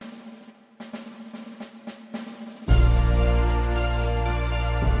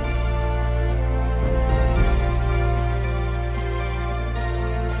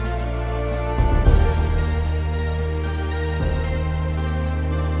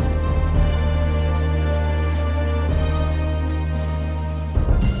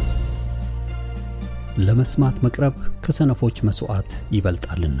ለመስማት መቅረብ ከሰነፎች መስዋዕት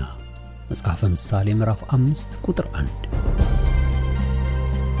ይበልጣልና። መጽሐፈ ምሳሌ ምዕራፍ 5 ቁጥር 1።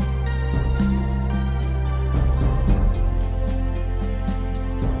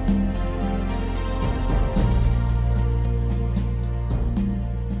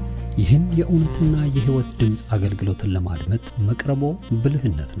 ይህን የእውነትና የሕይወት ድምጽ አገልግሎትን ለማድመጥ መቅረቦ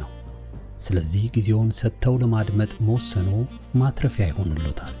ብልህነት ነው። ስለዚህ ጊዜውን ሰጥተው ለማድመጥ መወሰኖ ማትረፊያ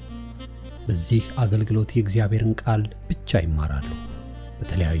ይሆንልዎታል። በዚህ አገልግሎት የእግዚአብሔርን ቃል ብቻ ይማራሉ።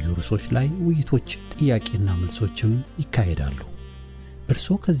 በተለያዩ ርዕሶች ላይ ውይይቶች፣ ጥያቄና መልሶችም ይካሄዳሉ።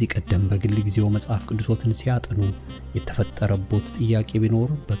 እርስዎ ከዚህ ቀደም በግል ጊዜው መጽሐፍ ቅዱሶትን ሲያጠኑ የተፈጠረቦት ጥያቄ ቢኖር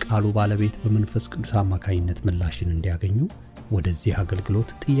በቃሉ ባለቤት በመንፈስ ቅዱስ አማካኝነት ምላሽን እንዲያገኙ ወደዚህ አገልግሎት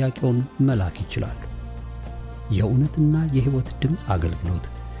ጥያቄውን መላክ ይችላሉ። የእውነትና የሕይወት ድምጽ አገልግሎት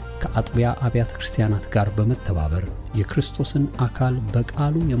ከአጥቢያ አብያተ ክርስቲያናት ጋር በመተባበር የክርስቶስን አካል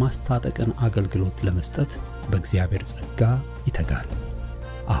በቃሉ የማስታጠቅን አገልግሎት ለመስጠት በእግዚአብሔር ጸጋ ይተጋል።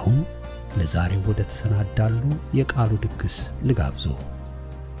 አሁን ለዛሬው ወደ ተሰናዳሉ የቃሉ ድግስ ልጋብዞ።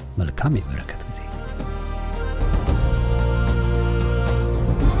 መልካም የበረከት ጊዜ።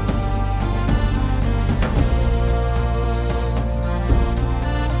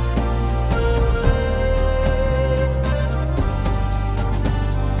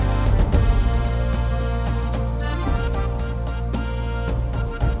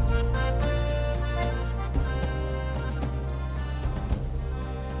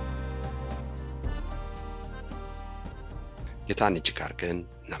 ጌታን እጅግ አድርገን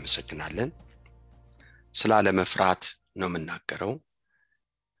እናመሰግናለን። ስላለመፍራት ነው የምናገረው።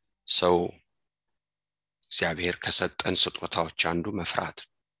 ሰው እግዚአብሔር ከሰጠን ስጦታዎች አንዱ መፍራት።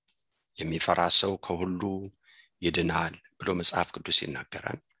 የሚፈራ ሰው ከሁሉ ይድናል ብሎ መጽሐፍ ቅዱስ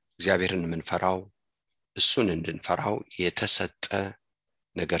ይናገራል። እግዚአብሔርን የምንፈራው እሱን እንድንፈራው የተሰጠ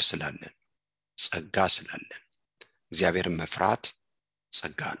ነገር ስላለን፣ ጸጋ ስላለን። እግዚአብሔርን መፍራት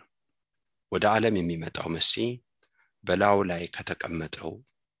ጸጋ ነው። ወደ ዓለም የሚመጣው መሲህ በላዩ ላይ ከተቀመጠው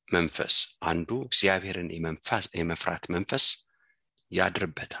መንፈስ አንዱ እግዚአብሔርን የመፍራት መንፈስ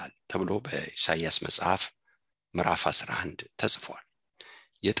ያድርበታል ተብሎ በኢሳይያስ መጽሐፍ ምዕራፍ 11 ተጽፏል።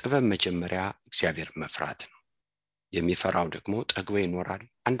 የጥበብ መጀመሪያ እግዚአብሔርን መፍራት ነው። የሚፈራው ደግሞ ጠግቦ ይኖራል፣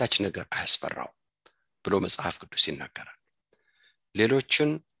 አንዳች ነገር አያስፈራው ብሎ መጽሐፍ ቅዱስ ይናገራል። ሌሎችን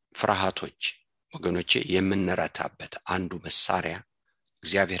ፍርሃቶች ወገኖቼ የምንረታበት አንዱ መሳሪያ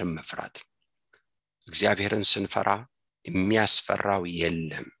እግዚአብሔርን መፍራት። እግዚአብሔርን ስንፈራ የሚያስፈራው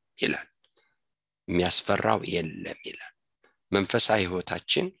የለም ይላል። የሚያስፈራው የለም ይላል። መንፈሳዊ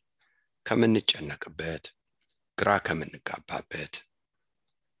ሕይወታችን ከምንጨነቅበት፣ ግራ ከምንጋባበት፣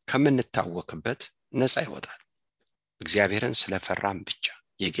 ከምንታወክበት ነፃ ይወጣል። እግዚአብሔርን ስለፈራን ብቻ፣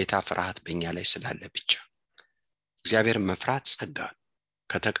 የጌታ ፍርሃት በእኛ ላይ ስላለ ብቻ። እግዚአብሔርን መፍራት ጸጋ፣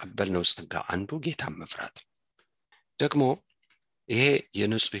 ከተቀበልነው ጸጋ አንዱ ጌታን መፍራት። ደግሞ ይሄ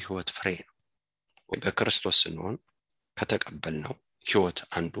የንጹህ ሕይወት ፍሬ ነው። በክርስቶስ ስንሆን ከተቀበልነው ሕይወት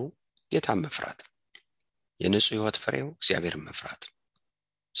አንዱ ጌታን መፍራት። የንጹህ ሕይወት ፍሬው እግዚአብሔርን መፍራት።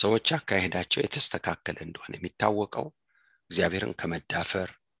 ሰዎች አካሄዳቸው የተስተካከለ እንደሆነ የሚታወቀው እግዚአብሔርን ከመዳፈር፣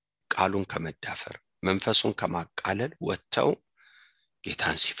 ቃሉን ከመዳፈር፣ መንፈሱን ከማቃለል ወጥተው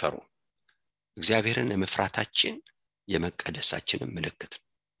ጌታን ሲፈሩ። እግዚአብሔርን የመፍራታችን የመቀደሳችንን ምልክት ነው።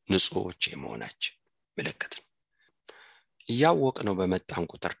 ንጹዎች የመሆናችን ምልክት ነው። እያወቅነው በመጣን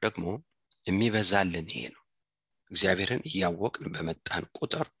ቁጥር ደግሞ የሚበዛልን ይሄ ነው። እግዚአብሔርን እያወቅን በመጣን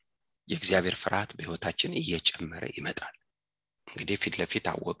ቁጥር የእግዚአብሔር ፍርሃት በሕይወታችን እየጨመረ ይመጣል። እንግዲህ ፊት ለፊት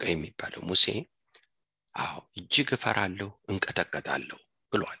አወቀ የሚባለው ሙሴ እጅግ እፈራለሁ እንቀጠቀጣለሁ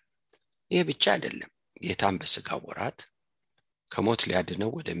ብሏል። ይሄ ብቻ አይደለም። ጌታን በሥጋ ወራት ከሞት ሊያድነው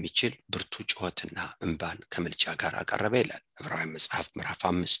ወደሚችል ብርቱ ጩኸትና እንባን ከምልጃ ጋር አቀረበ ይላል ዕብራውያን መጽሐፍ ምዕራፍ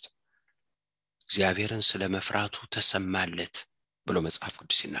 5። እግዚአብሔርን ስለመፍራቱ ተሰማለት ብሎ መጽሐፍ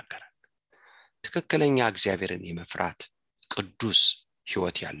ቅዱስ ይናገራል። ትክክለኛ እግዚአብሔርን የመፍራት ቅዱስ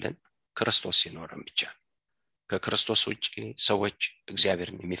ሕይወት ያለን ክርስቶስ ሲኖረን ብቻ። ከክርስቶስ ውጪ ሰዎች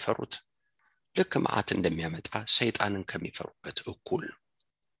እግዚአብሔርን የሚፈሩት ልክ መዓት እንደሚያመጣ ሰይጣንን ከሚፈሩበት እኩል ነው።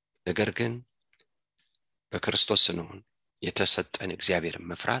 ነገር ግን በክርስቶስ ስንሆን የተሰጠን እግዚአብሔርን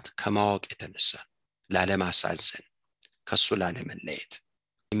መፍራት ከማወቅ የተነሳ ላለማሳዘን፣ ከሱ ላለመለየት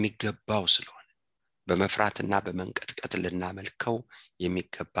የሚገባው ስለሆነ፣ በመፍራትና በመንቀጥቀጥ ልናመልከው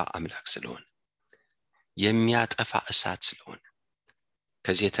የሚገባ አምላክ ስለሆነ፣ የሚያጠፋ እሳት ስለሆነ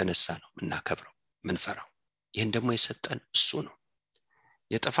ከዚህ የተነሳ ነው የምናከብረው፣ ምንፈራው። ይህን ደግሞ የሰጠን እሱ ነው።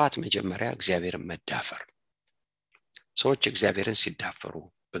 የጥፋት መጀመሪያ እግዚአብሔርን መዳፈር። ሰዎች እግዚአብሔርን ሲዳፈሩ፣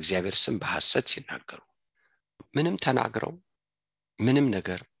 በእግዚአብሔር ስም በሐሰት ሲናገሩ፣ ምንም ተናግረው ምንም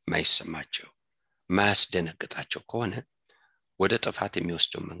ነገር ማይሰማቸው ማያስደነግጣቸው ከሆነ ወደ ጥፋት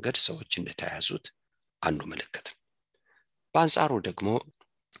የሚወስደው መንገድ ሰዎች እንደተያዙት አንዱ ምልክት ነው። በአንጻሩ ደግሞ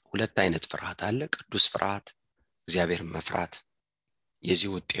ሁለት አይነት ፍርሃት አለ። ቅዱስ ፍርሃት፣ እግዚአብሔርን መፍራት። የዚህ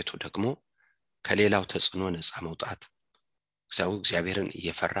ውጤቱ ደግሞ ከሌላው ተጽዕኖ ነፃ መውጣት። ሰው እግዚአብሔርን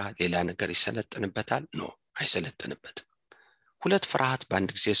እየፈራ ሌላ ነገር ይሰለጥንበታል? ኖ፣ አይሰለጥንበትም። ሁለት ፍርሃት በአንድ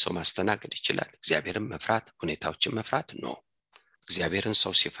ጊዜ ሰው ማስተናገድ ይችላል? እግዚአብሔርን መፍራት፣ ሁኔታዎችን መፍራት? ኖ። እግዚአብሔርን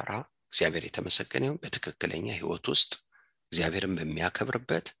ሰው ሲፈራ እግዚአብሔር የተመሰገነው በትክክለኛ ህይወት ውስጥ እግዚአብሔርን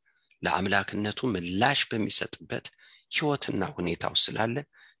በሚያከብርበት ለአምላክነቱ ምላሽ በሚሰጥበት ህይወትና ሁኔታ ውስጥ ስላለ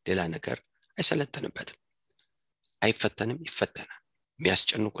ሌላ ነገር አይሰለጥንበትም። አይፈተንም? ይፈተናል።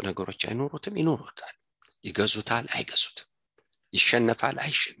 የሚያስጨንቁ ነገሮች አይኖሩትም? ይኖሩታል። ይገዙታል? አይገዙትም። ይሸነፋል?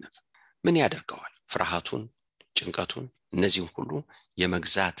 አይሸነፍም። ምን ያደርገዋል? ፍርሃቱን፣ ጭንቀቱን፣ እነዚህን ሁሉ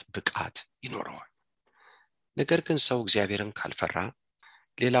የመግዛት ብቃት ይኖረዋል። ነገር ግን ሰው እግዚአብሔርን ካልፈራ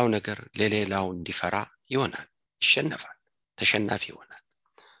ሌላው ነገር ለሌላው እንዲፈራ ይሆናል። ይሸነፋል፣ ተሸናፊ ይሆናል።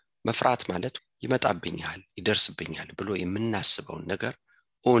 መፍራት ማለት ይመጣብኛል፣ ይደርስብኛል ብሎ የምናስበውን ነገር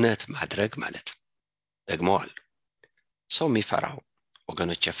እውነት ማድረግ ማለት ነው። ደግሞዋል። ሰው የሚፈራው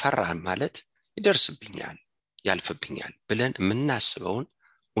ወገኖች ፈራን ማለት ይደርስብኛል፣ ያልፍብኛል ብለን የምናስበውን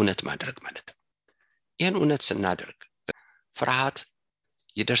እውነት ማድረግ ማለት ነው። ይህን እውነት ስናደርግ ፍርሃት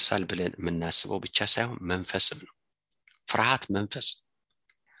ይደርሳል ብለን የምናስበው ብቻ ሳይሆን መንፈስም ነው። ፍርሃት መንፈስ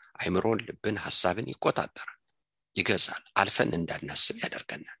አይምሮን፣ ልብን፣ ሐሳብን ይቆጣጠራል፣ ይገዛል። አልፈን እንዳናስብ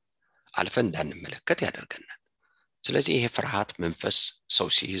ያደርገናል፣ አልፈን እንዳንመለከት ያደርገናል። ስለዚህ ይሄ ፍርሃት መንፈስ ሰው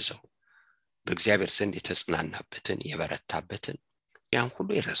ሲይዘው በእግዚአብሔር ዘንድ የተጽናናበትን የበረታበትን ያን ሁሉ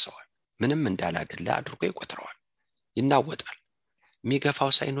ይረሳዋል። ምንም እንዳላደለ አድርጎ ይቆጥረዋል፣ ይናወጣል።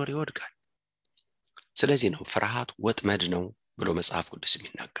 የሚገፋው ሳይኖር ይወድቃል። ስለዚህ ነው ፍርሃት ወጥመድ ነው ብሎ መጽሐፍ ቅዱስ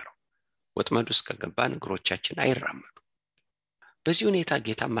የሚናገረው። ወጥመድ ውስጥ ከገባን እግሮቻችን አይራመዱ። በዚህ ሁኔታ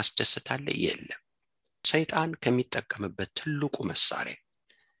ጌታ ማስደሰት አለ? የለም። ሰይጣን ከሚጠቀምበት ትልቁ መሳሪያ፣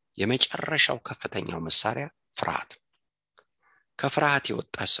 የመጨረሻው ከፍተኛው መሳሪያ ፍርሃት። ከፍርሃት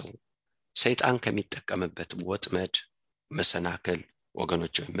የወጣ ሰው ሰይጣን ከሚጠቀምበት ወጥመድ፣ መሰናክል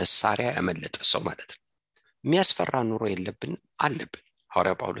ወገኖች መሳሪያ ያመለጠ ሰው ማለት ነው። የሚያስፈራ ኑሮ የለብን አለብን።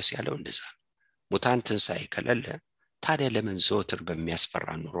 ሐዋርያው ጳውሎስ ያለው እንደዛ። ሙታን ትንሣኤ ከሌለ ታዲያ ለምን ዘወትር በሚያስፈራ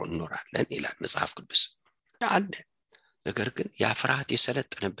ኑሮ እንኖራለን ይላል መጽሐፍ ቅዱስ አለ። ነገር ግን ያ ፍርሃት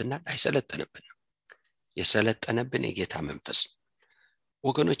የሰለጠነብናል? አይሰለጠነብንም። የሰለጠነብን የጌታ መንፈስ ነው።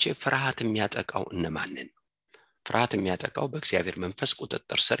 ወገኖቼ ፍርሃት የሚያጠቃው እነማንን ነው? ፍርሃት የሚያጠቃው በእግዚአብሔር መንፈስ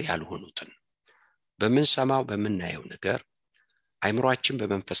ቁጥጥር ስር ያልሆኑትን። በምንሰማው በምናየው ነገር አይምሮአችን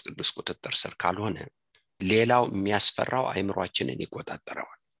በመንፈስ ቅዱስ ቁጥጥር ስር ካልሆነ ሌላው የሚያስፈራው አይምሮአችንን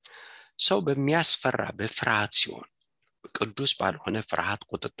ይቆጣጠረዋል። ሰው በሚያስፈራ በፍርሃት ሲሆን፣ ቅዱስ ባልሆነ ፍርሃት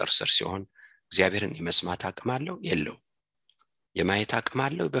ቁጥጥር ስር ሲሆን እግዚአብሔርን የመስማት አቅም አለው? የለው። የማየት አቅም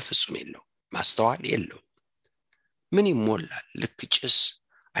አለው? በፍጹም የለው። ማስተዋል የለው። ምን ይሞላል? ልክ ጭስ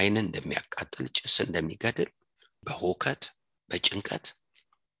አይንን እንደሚያቃጥል፣ ጭስ እንደሚገድል በሁከት፣ በጭንቀት፣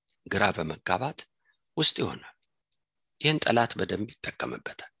 ግራ በመጋባት ውስጥ ይሆናል። ይህን ጠላት በደንብ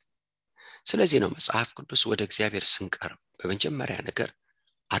ይጠቀምበታል። ስለዚህ ነው መጽሐፍ ቅዱስ ወደ እግዚአብሔር ስንቀርብ በመጀመሪያ ነገር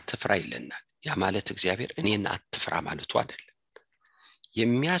አትፍራ ይለናል። ያ ማለት እግዚአብሔር እኔን አትፍራ ማለቱ አይደለም።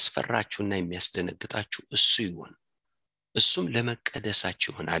 የሚያስፈራችሁና የሚያስደነግጣችሁ እሱ ይሆን፣ እሱም ለመቀደሳችሁ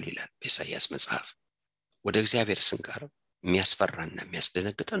ይሆናል ይላል በኢሳይያስ መጽሐፍ። ወደ እግዚአብሔር ስንቀርብ የሚያስፈራና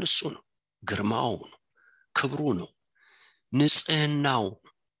የሚያስደነግጠን እሱ ነው። ግርማው ነው፣ ክብሩ ነው፣ ንጽህናው፣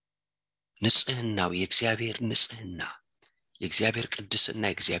 የእግዚአብሔር ንጽህና፣ የእግዚአብሔር ቅድስና፣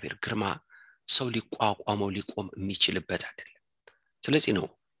 የእግዚአብሔር ግርማ ሰው ሊቋቋመው ሊቆም የሚችልበት አይደለም። ስለዚህ ነው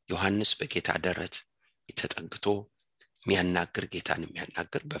ዮሐንስ በጌታ ደረት ተጠግቶ የሚያናግር፣ ጌታን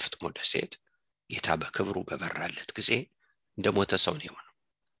የሚያናግር በፍጥሞ ደሴት ጌታ በክብሩ በበራለት ጊዜ እንደሞተ ሰው ነው የሆነው።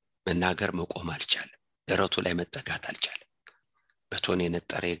 መናገር መቆም አልቻለም። ደረቱ ላይ መጠጋት አልቻለም። በቶን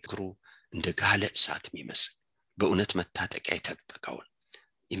የነጠረ እግሩ እንደ ጋለ እሳት የሚመስል በእውነት መታጠቂያ የተጠቀውን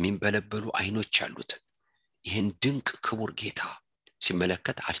የሚንበለበሉ አይኖች ያሉትን ይህን ድንቅ ክቡር ጌታ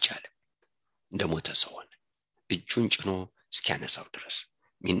ሲመለከት አልቻለም። እንደሞተ ሰው ሆነ። እጁን ጭኖ እስኪያነሳው ድረስ፣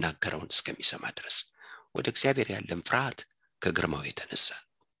 የሚናገረውን እስከሚሰማ ድረስ። ወደ እግዚአብሔር ያለን ፍርሃት ከግርማው የተነሳ።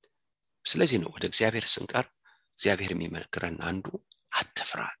 ስለዚህ ነው ወደ እግዚአብሔር ስንቀርብ እግዚአብሔር የሚመክረን አንዱ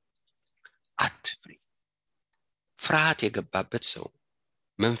አትፍራ፣ አትፍሪ። ፍርሃት የገባበት ሰው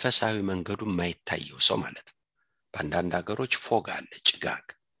መንፈሳዊ መንገዱ የማይታየው ሰው ማለት ነው። በአንዳንድ ሀገሮች ፎግ አለ፣ ጭጋግ።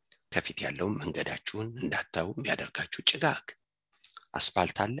 ከፊት ያለውን መንገዳችሁን እንዳታዩ የሚያደርጋችሁ ጭጋግ።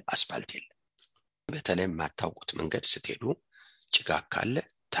 አስፋልት አለ፣ አስፋልት የለም። በተለይ የማታውቁት መንገድ ስትሄዱ ጭጋግ ካለ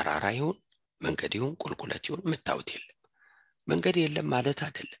ተራራ ይሁን መንገድ ይሁን ቁልቁለት ይሁን የምታዩት የለም። መንገድ የለም ማለት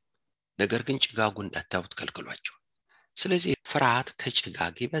አይደለም፣ ነገር ግን ጭጋጉ እንዳታዩት ከልክሏቸው። ስለዚህ ፍርሃት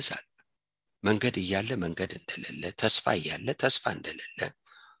ከጭጋግ ይበዛል። መንገድ እያለ መንገድ እንደሌለ፣ ተስፋ እያለ ተስፋ እንደሌለ፣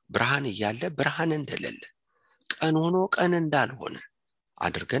 ብርሃን እያለ ብርሃን እንደሌለ፣ ቀን ሆኖ ቀን እንዳልሆነ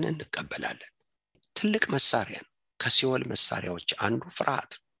አድርገን እንቀበላለን። ትልቅ መሳሪያ ነው። ከሲኦል መሳሪያዎች አንዱ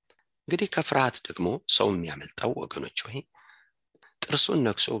ፍርሃት። እንግዲህ ከፍርሃት ደግሞ ሰው የሚያመልጠው ወገኖች ሆይ ጥርሱን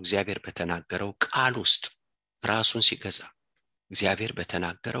ነክሶ እግዚአብሔር በተናገረው ቃል ውስጥ ራሱን ሲገዛ፣ እግዚአብሔር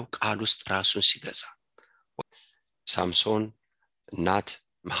በተናገረው ቃል ውስጥ ራሱን ሲገዛ። ሳምሶን እናት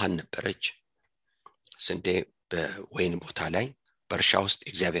መሃን ነበረች። ስንዴ በወይን ቦታ ላይ በእርሻ ውስጥ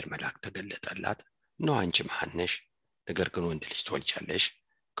የእግዚአብሔር መልአክ ተገለጠላት። ነው አንቺ መሃን ነሽ፣ ነገር ግን ወንድ ልጅ ትወልጃለሽ፣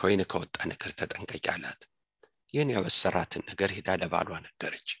 ከወይን ከወጣ ነገር ተጠንቀቂ አላት። ይህን ያበሰራትን ነገር ሄዳ ለባሏ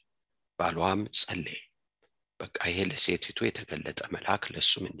ነገረች። ባሏም ጸለየ። በቃ ይሄ ለሴቲቱ የተገለጠ መልአክ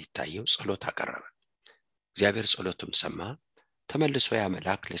ለሱም እንዲታየው ጸሎት አቀረበ። እግዚአብሔር ጸሎቱን ሰማ። ተመልሶ ያ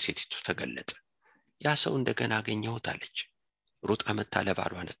መልአክ ለሴቲቱ ተገለጠ። ያ ሰው እንደገና አገኘሁት አለች። ሩጣ መጣ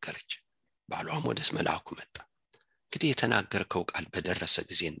ለባሏ ነገረች። ባሏም ወደስ መልአኩ መጣ። እንግዲህ የተናገርከው ቃል በደረሰ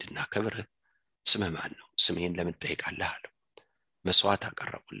ጊዜ እንድናከብር ስምህ ማን ነው? ስሜን ለምን ትጠይቃለህ አለው። መስዋዕት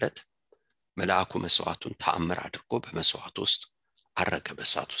አቀረቡለት። መልአኩ መስዋዕቱን ተአምር አድርጎ በመስዋዕቱ ውስጥ አረገ።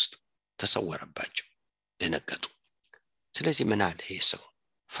 በእሳት ውስጥ ተሰወረባቸው፣ ደነገጡ። ስለዚህ ምን አለ ይህ ሰው?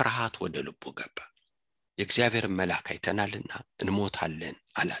 ፍርሃት ወደ ልቡ ገባ። የእግዚአብሔርን መልአክ አይተናልና እንሞታለን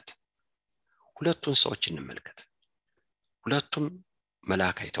አላት። ሁለቱን ሰዎች እንመልከት። ሁለቱም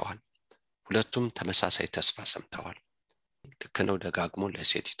መልአክ አይተዋል። ሁለቱም ተመሳሳይ ተስፋ ሰምተዋል። ልክ ነው። ደጋግሞ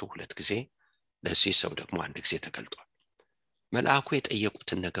ለሴቲቱ 2 ጊዜ፣ ለዚህ ሰው ደግሞ 1 ጊዜ ተገልጧል። መልአኩ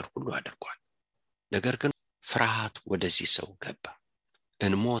የጠየቁትን ነገር ሁሉ አድርጓል። ነገር ግን ፍርሃት ወደዚህ ሰው ገባ።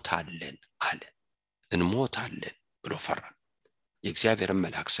 እንሞታለን አለ። እንሞታለን ብሎ ፈራ። የእግዚአብሔርን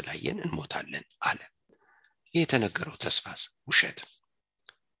መልአክ ስላየን እንሞታለን አለ። ይህ የተነገረው ተስፋስ ውሸት፣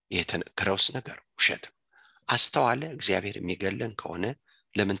 የተነገረውስ ነገር ውሸት። አስተዋለ። እግዚአብሔር የሚገለን ከሆነ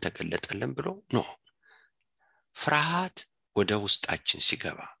ለምን ተገለጠልን ብሎ ነው። ፍርሃት ወደ ውስጣችን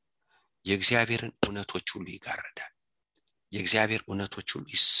ሲገባ የእግዚአብሔርን እውነቶች ሁሉ ይጋረዳል። የእግዚአብሔር እውነቶች ሁሉ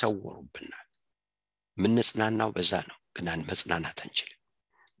ይሰወሩብናል። ምንጽናናው በዛ ነው፣ ግን መጽናናት አንችልም።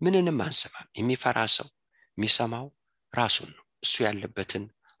 ምንንም አንሰማም። የሚፈራ ሰው የሚሰማው ራሱን ነው። እሱ ያለበትን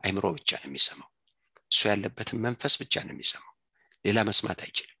አይምሮ ብቻ ነው የሚሰማው። እሱ ያለበትን መንፈስ ብቻ ነው የሚሰማው። ሌላ መስማት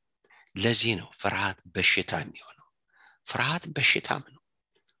አይችልም። ለዚህ ነው ፍርሃት በሽታ የሚሆነው። ፍርሃት በሽታም ነው።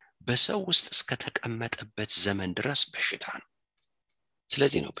 በሰው ውስጥ እስከተቀመጠበት ዘመን ድረስ በሽታ ነው።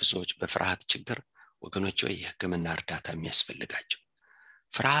 ስለዚህ ነው ብዙዎች በፍርሃት ችግር ወገኖች የሕክምና እርዳታ የሚያስፈልጋቸው።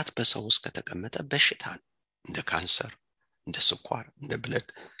 ፍርሃት በሰው ውስጥ ከተቀመጠ በሽታ ነው። እንደ ካንሰር፣ እንደ ስኳር፣ እንደ ብለድ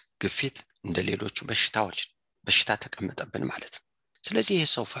ግፊት፣ እንደ ሌሎቹ በሽታዎች በሽታ ተቀመጠብን ማለት ነው። ስለዚህ ይህ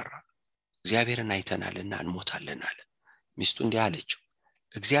ሰው ፈራ። እግዚአብሔርን አይተናልና እንሞታለን አለ። ሚስቱ እንዲህ አለችው፣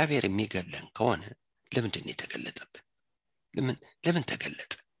 እግዚአብሔር የሚገለን ከሆነ ለምንድን ነው የተገለጠብን? ለምን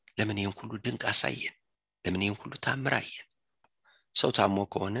ተገለጠ? ለምን ይህን ሁሉ ድንቅ አሳየን? ለምን ይህን ሁሉ ታምር አየን? ሰው ታሞ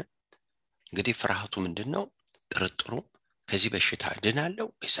ከሆነ እንግዲህ ፍርሃቱ ምንድነው? ጥርጥሩ ከዚህ በሽታ ድናለው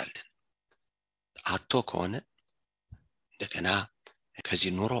ወይስ አልድንም? አጥቶ ከሆነ እንደገና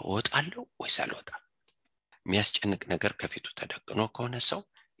ከዚህ ኑሮ እወጣለሁ ወይስ አልወጣም? የሚያስጨንቅ ነገር ከፊቱ ተደቅኖ ከሆነ ሰው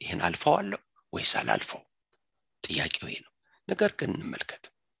ይህን አልፈዋለሁ ወይስ አላልፈው? ጥያቄው ይሄ ነው። ነገር ግን እንመልከት።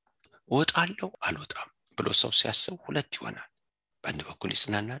 እወጣለሁ አልወጣም ብሎ ሰው ሲያስብ 2 ይሆናል። በአንድ በኩል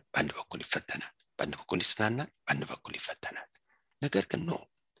ይጽናናል፣ በአንድ በኩል ይፈተናል። በአንድ በኩል ይጽናናል፣ በአንድ በኩል ይፈተናል። ነገር ግን ነው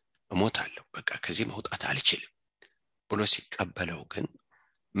እሞታለሁ፣ በቃ ከዚህ መውጣት አልችልም ብሎ ሲቀበለው ግን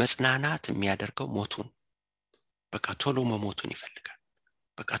መጽናናት የሚያደርገው ሞቱን፣ በቃ ቶሎ መሞቱን ይፈልጋል።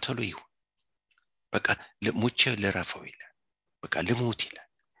 በቃ ቶሎ ይሁን፣ በቃ ሙቼ ልረፈው ይላል። በቃ ልሞት ይላል።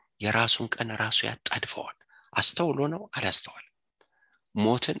 የራሱን ቀን ራሱ ያጣድፈዋል። አስተውሎ ነው አላስተዋል፣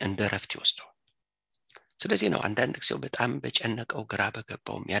 ሞትን እንደ ረፍት ይወስደዋል። ስለዚህ ነው አንዳንድ ጊዜ በጣም በጨነቀው ግራ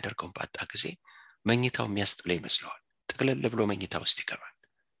በገባው የሚያደርገውን ባጣ ጊዜ መኝታው የሚያስጥለው ይመስለዋል። ጥቅልል ብሎ መኝታ ውስጥ ይገባል።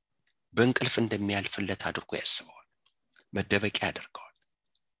 በእንቅልፍ እንደሚያልፍለት አድርጎ ያስበዋል። መደበቂያ ያደርገዋል።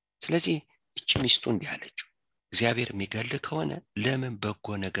 ስለዚህ እቺ ሚስቱ እንዲህ አለችው፣ እግዚአብሔር የሚገል ከሆነ ለምን በጎ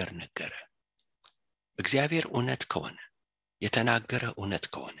ነገር ነገረ? እግዚአብሔር እውነት ከሆነ የተናገረ እውነት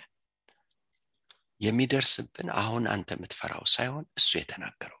ከሆነ የሚደርስብን አሁን አንተ የምትፈራው ሳይሆን እሱ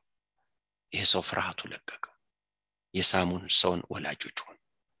የተናገረው። ይሄ ሰው ፍርሃቱ ለቀቀው። የሳሙን ሰውን ወላጆች ሆኑ።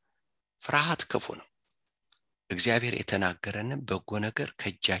 ፍርሃት ክፉ ነው። እግዚአብሔር የተናገረንን በጎ ነገር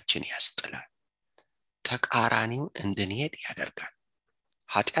ከእጃችን ያስጥላል። ተቃራኒው እንድንሄድ ያደርጋል።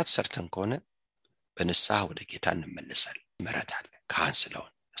 ኃጢአት ሰርተን ከሆነ በንስሐ ወደ ጌታ እንመለሳለን። ምሕረት አለ ካህን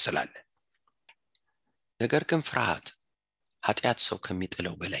ስላለን። ነገር ግን ፍርሃት ኃጢአት ሰው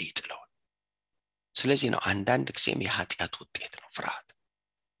ከሚጥለው በላይ ይጥለዋል። ስለዚህ ነው አንዳንድ ጊዜም የኃጢአት ውጤት ነው ፍርሃት፣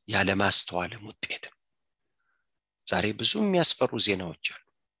 ያለማስተዋልም ውጤት ነው። ዛሬ ብዙ የሚያስፈሩ ዜናዎች አሉ።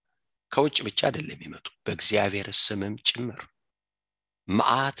 ከውጭ ብቻ አይደለም የሚመጡ፣ በእግዚአብሔር ስምም ጭምር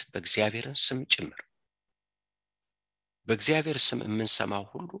መዓት በእግዚአብሔር ስም ጭምር። በእግዚአብሔር ስም የምንሰማው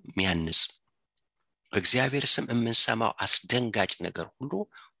ሁሉ የሚያንጽ፣ በእግዚአብሔር ስም የምንሰማው አስደንጋጭ ነገር ሁሉ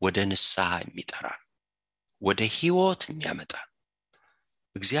ወደ ንስሐ የሚጠራ፣ ወደ ሕይወት የሚያመጣ።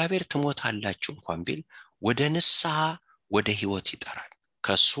 እግዚአብሔር ትሞታላችሁ እንኳን ቢል ወደ ንስሐ ወደ ሕይወት ይጠራል።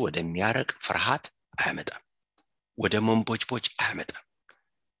 ከሱ ወደሚያረቅ ፍርሃት አያመጣም፣ ወደ መንቦጭቦጭ አያመጣም።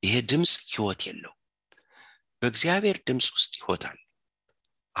 ይሄ ድምጽ ሕይወት የለው። በእግዚአብሔር ድምጽ ውስጥ ይሆታል።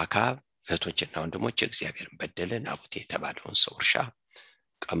 አካብ እህቶችና ወንድሞች እግዚአብሔርን በደለ። ናቡቴ የተባለውን ሰው እርሻ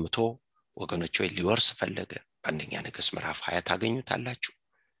ቀምቶ ወገኖች ሆይ ሊወርስ ፈለገ። በአንደኛ ነገሥት ምዕራፍ 20 ታገኙታላችሁ።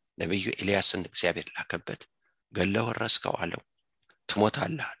 ነብዩ ኤልያስን እግዚአብሔር ላከበት። ገለው ወረስከው አለው።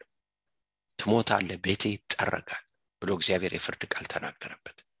 ትሞታለህ አለው። ትሞታለህ፣ ቤቴ ይጠረጋል ብሎ እግዚአብሔር የፍርድ ቃል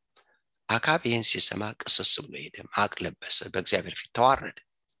ተናገረበት። አካብ ይህን ሲሰማ ቅስስ ብሎ ሄደ፣ ማቅ ለበሰ፣ በእግዚአብሔር ፊት ተዋረደ።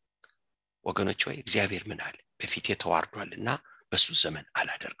 ወገኖች ሆይ እግዚአብሔር ምን አለ? በፊቴ ተዋርዷልና በሱ ዘመን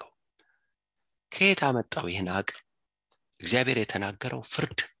አላደርገው። ከየት አመጣው ይህን አቅም? እግዚአብሔር የተናገረው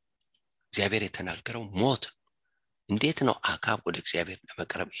ፍርድ፣ እግዚአብሔር የተናገረው ሞት። እንዴት ነው አካብ ወደ እግዚአብሔር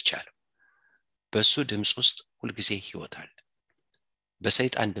ለመቅረብ የቻለው? በሱ ድምጽ ውስጥ ሁልጊዜ ሕይወት አለ።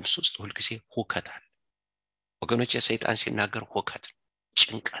 በሰይጣን ድምጽ ውስጥ ሁልጊዜ ሁከት አለ። ወገኖች የሰይጣን ሲናገር ሁከት፣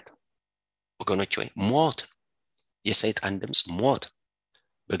 ጭንቀት። ወገኖች ሆይ ሞት፣ የሰይጣን ድምጽ ሞት።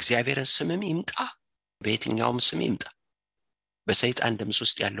 በእግዚአብሔር ስምም ይምጣ በየትኛውም ስም ይምጣ፣ በሰይጣን ድምጽ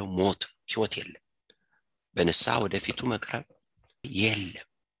ውስጥ ያለው ሞት፣ ሕይወት የለም። በንስሐ ወደፊቱ መቅረብ የለም፣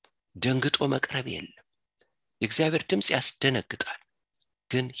 ደንግጦ መቅረብ የለም። የእግዚአብሔር ድምጽ ያስደነግጣል፣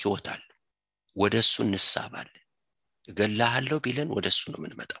 ግን ሕይወት አለ። ወደሱ እንሳባለን። እገላሃለሁ ቢለን ወደሱ ነው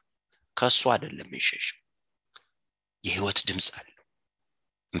የምንመጣው፣ ከሱ አይደለም እንሸሽም። የሕይወት ድምጽ አለ።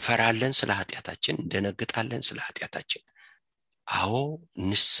 እንፈራለን ስለ ኃጢአታችን፣ እንደነግጣለን ስለ ኃጢአታችን። አዎ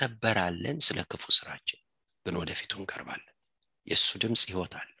እንሰበራለን ስለ ክፉ ስራችን፣ ግን ወደፊቱ እንቀርባለን። የሱ ድምጽ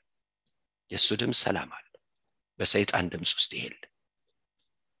ሕይወት አለ። የሱ ድምጽ ሰላም አለ። በሰይጣን ድምጽ ውስጥ ይሄል።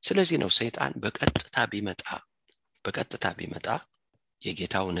 ስለዚህ ነው ሰይጣን በቀጥታ ቢመጣ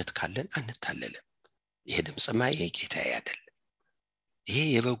የጌታ እውነት ካለን አንታለለም። ይሄ ድምጽማ የጌታዬ አይደለም፣ ይሄ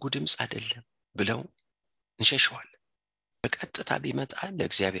የበጉ ድምጽ አይደለም ብለው እንሸሸዋለን። በቀጥታ ቢመጣ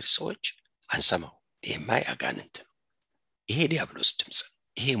ለእግዚአብሔር ሰዎች አንሰማው። ይሄማ ያጋንንት ነው፣ ይሄ ዲያብሎስ ድምጽ፣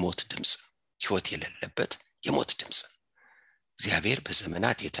 ይሄ ሞት ድምጽ፣ ሕይወት የሌለበት የሞት ድምጽ። እግዚአብሔር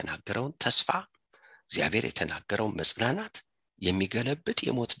በዘመናት የተናገረውን ተስፋ፣ እግዚአብሔር የተናገረውን መጽናናት የሚገለብጥ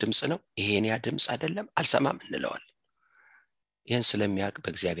የሞት ድምጽ ነው። ይሄን ያ ድምጽ አይደለም አልሰማም እንለዋለን። ይህን ስለሚያውቅ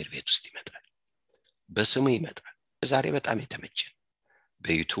በእግዚአብሔር ቤት ውስጥ ይመጣል፣ በስሙ ይመጣል። ዛሬ በጣም የተመቸን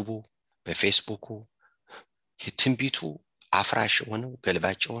በዩቲዩቡ በፌስቡኩ ትንቢቱ አፍራሽ የሆነው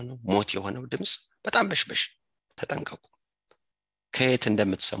ገልባጭ የሆነው ሞት የሆነው ድምጽ በጣም በሽበሽ። ተጠንቀቁ። ከየት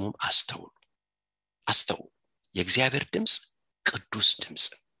እንደምትሰሙም አስተውሉ። የእግዚአብሔር ድምጽ ቅዱስ ድምጽ፣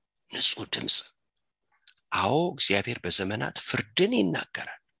 ንጹህ ድምጽ። አዎ እግዚአብሔር በዘመናት ፍርድን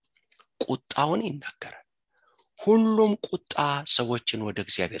ይናገራል፣ ቁጣውን ይናገራል። ሁሉም ቁጣ ሰዎችን ወደ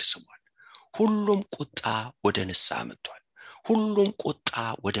እግዚአብሔር ስቧል። ሁሉም ቁጣ ወደ ንስሐ መጥቷል። ሁሉም ቁጣ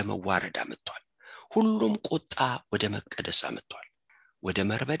ወደ መዋረድ አመጥቷል። ሁሉም ቁጣ ወደ መቀደስ አመጥቷል። ወደ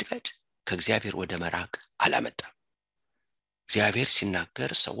መርበድበድ፣ ከእግዚአብሔር ወደ መራቅ አላመጣም። እግዚአብሔር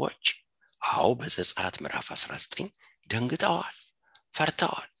ሲናገር ሰዎች አዎ በዘጸአት ምዕራፍ 19 ደንግጠዋል፣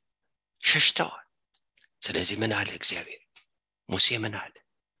 ፈርተዋል፣ ሸሽተዋል። ስለዚህ ምን አለ እግዚአብሔር? ሙሴ ምን አለ?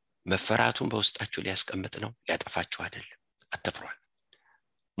 መፈራቱን በውስጣችሁ ሊያስቀምጥ ነው፣ ሊያጠፋችሁ አይደለም። አትፍሯል።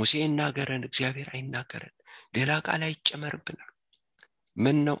 ሙሴ ይናገረን፣ እግዚአብሔር አይናገረን፣ ሌላ ቃል አይጨመርብናል።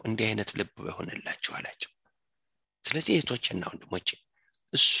 ምን ነው እንዲህ አይነት ልብ በሆነላችሁ አላቸው። ስለዚህ እህቶችና ወንድሞቼ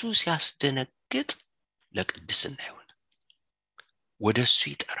እሱ ሲያስደነግጥ ለቅድስና ይሆን፣ ወደሱ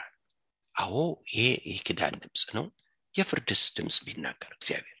ይጠራል። አዎ ይሄ የኪዳን ድምጽ ነው። የፍርድስ ድምጽ ቢናገር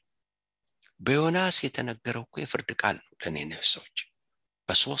እግዚአብሔር በዮናስ የተነገረው እኮ የፍርድ ቃል ነው ለነነዌ ሰዎች።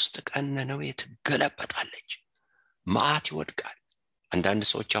 በ3 ቀን ነነዌ ትገለበጣለች፣ መዓት ይወድቃል። አንዳንድ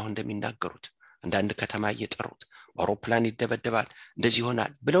ሰዎች አሁን እንደሚናገሩት አንዳንድ ከተማ እየጠሩት አውሮፕላን ይደበደባል፣ እንደዚህ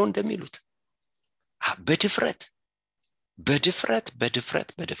ይሆናል ብለው እንደሚሉት በድፍረት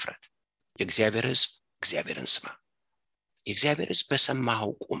የእግዚአብሔር ሕዝብ እግዚአብሔርን ስማ፣ የእግዚአብሔር ሕዝብ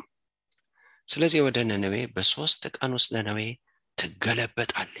በሰማኸው ቁም። ስለዚህ ወደ ነነዌ በ3 ቀን ውስጥ ነነዌ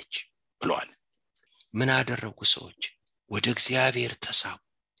ትገለበጣለች ብሏል። ምን አደረጉ ሰዎች? ወደ እግዚአብሔር ተሳቡ፣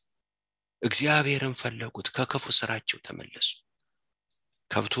 እግዚአብሔርን ፈለጉት፣ ከክፉ ስራቸው ተመለሱ።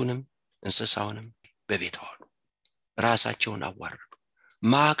 ከብቱንም እንስሳውንም በቤት አዋሉ፣ ራሳቸውን አዋረዱ፣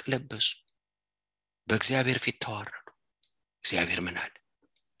 ማቅ ለበሱ፣ በእግዚአብሔር ፊት ተዋረዱ። እግዚአብሔር ምን አለ?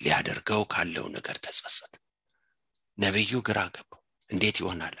 ሊያደርገው ካለው ነገር ተጸጸተ። ነብዩ ግራ ገባው። እንዴት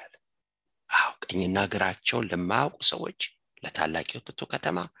ይሆናል አለ። አዎ ቀኝና ግራቸውን ለማያውቁ ሰዎች ለታላቂቱ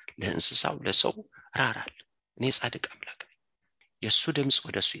ከተማ፣ ለእንስሳው፣ ለሰው ራራለሁ። እኔ ጻድቅ አምላክ ነኝ። የሱ ድምጽ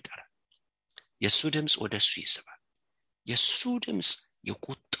ወደሱ ይጠራል። የሱ ድምጽ ወደሱ ይስባል። የሱ ድምጽ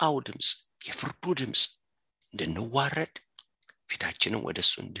የቁጣው ድምጽ፣ የፍርዱ ድምጽ እንድንዋረድ፣ ፊታችንን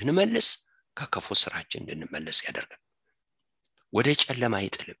ወደሱ እንድንመልስ፣ ከክፉ ስራችን እንድንመለስ ያደርጋል። ወደ ጨለማ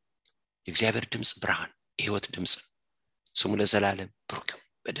አይጥልም። የእግዚአብሔር ድምጽ ብርሃን፣ የሕይወት ድምጽ ስሙ ለዘላለም ብሩክ ይሁን።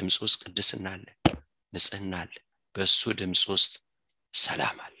 በድምጽ ውስጥ ቅድስና አለ፣ ንጽህና አለ። በሱ ድምጽ ውስጥ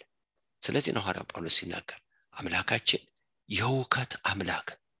ሰላም አለ። ስለዚህ ነው ሐዋርያው ጳውሎስ ሲናገር አምላካችን የሁከት አምላክ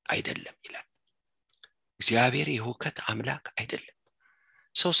አይደለም ይላል። እግዚአብሔር የሁከት አምላክ አይደለም።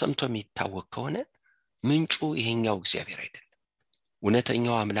 ሰው ሰምቶ የሚታወቅ ከሆነ ምንጩ ይሄኛው እግዚአብሔር አይደለም፣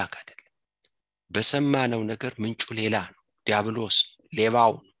 እውነተኛው አምላክ አይደለም። በሰማነው ነገር ምንጩ ሌላ ነው። ዲያብሎስ፣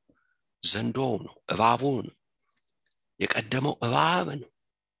 ሌባው ነው፣ ዘንዶው ነው፣ እባቡ ነው፣ የቀደመው እባብ ነው።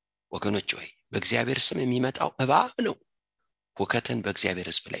 ወገኖች ሆይ በእግዚአብሔር ስም የሚመጣው እባብ ነው፣ ሁከትን በእግዚአብሔር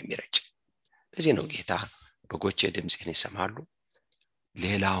ሕዝብ ላይ የሚረጭ። ለዚህ ነው ጌታ በጎቼ ድምፄን ይሰማሉ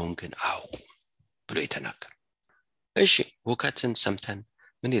ሌላውን ግን አያውቁ ብሎ የተናገረ። እሺ ሁከትን ሰምተን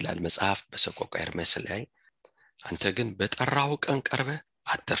ምን ይላል መጽሐፍ? በሰቆቃወ ኤርምያስ ላይ አንተ ግን በጠራው ቀን ቀርበህ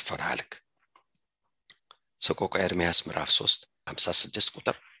አትፍራ አልክ። ሰቆቃወ ኤርምያስ ምዕራፍ 3:56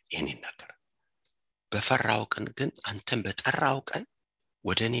 ቁጥር ይህን ይናገራል። በፈራው ቀን ግን አንተን በጠራው ቀን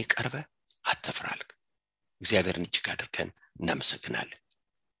ወደኔ ቀርበህ አትፍራ አልክ። እግዚአብሔርን እጅግ አድርገን እናመሰግናለን።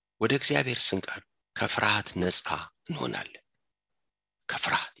 ወደ እግዚአብሔር ስንቀርብ ከፍርሃት ነፃ እንሆናለን።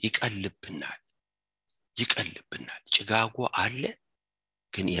 ከፍርሃት ይቀልብናል። ጭጋጉ አለ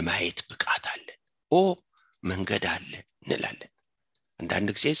ግን የማየት ብቃት አለ። መንገድ አለ እንላለን። አንዳንድ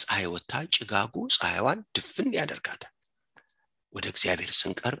ጊዜ ፀሐይ ወጣ ጭጋጉ ፀሐይዋን ድፍን ያደርጋታል። ወደ እግዚአብሔር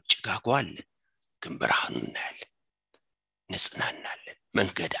ስንቀርብ ጭጋጉ አለ ግን ብርሃኑን እናያለን፣ እንጽናናለን።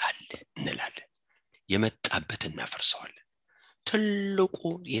 መንገድ አለ እንላለን። የመጣበት እናፈርሰዋለን። ትልቁ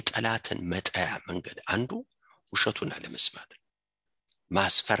የጠላትን መጣያ መንገድ አንዱ ውሸቱን አለመስማት፣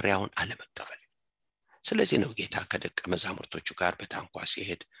 ማስፈሪያውን አለመቀበል። ስለዚህ ነው ጌታ ከደቀ መዛሙርቶቹ ጋር በታንኳ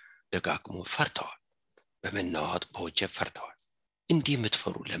ሲሄድ ደጋግሞ ፈርተዋል። በመናወጥ በወጀብ ፈርተዋል። እንዲህ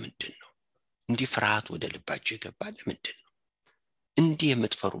የምትፈሩ ለምንድን ነው? እንዲህ ፍርሃት ወደ ልባችሁ የገባ ለምንድን ነው? እንዲህ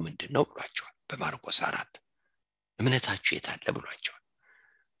የምትፈሩ ምንድን ነው ብሏቸዋል። በማርቆስ 4 እምነታችሁ የታለ ብሏቸዋል።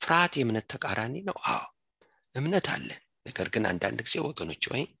 ፍርሃት የእምነት ተቃራኒ ነው። እምነት አለን። ነገር ግን አንዳንድ ጊዜ ወገኖች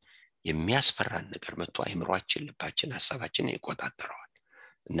ወይ የሚያስፈራን ነገር መጥቶ አይምሯችን፣ ልባችን፣ ሐሳባችንን ይቆጣጠረዋል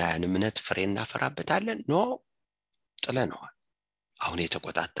እና ያን እምነት ፍሬ እናፈራበታለን። ጥለነዋል። አሁን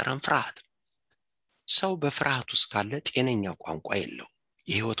የተቆጣጠረን ፍርሃት ነው። ሰው በፍርሃት ውስጥ ካለ ጤነኛ ቋንቋ የለው፣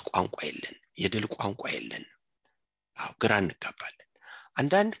 የሕይወት ቋንቋ የለን፣ የድል ቋንቋ የለን። ግራ እንጋባለን።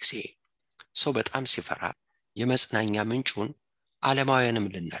 አንዳንድ ጊዜ ሰው በጣም ሲፈራ የመጽናኛ ምንጩን ዓለማውያንም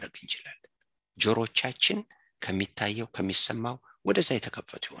ልናደርግ እንችላለን። ጆሮቻችን ከሚታየው ከሚሰማው ወደዛ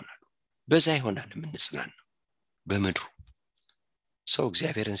የተከፈቱ ይሆናሉ። በዛ ይሆናል የምንጽናናው። በምድሩ ሰው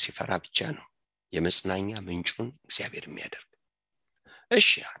እግዚአብሔርን ሲፈራ ብቻ ነው የመጽናኛ ምንጩን እግዚአብሔር የሚያደርግ። እሺ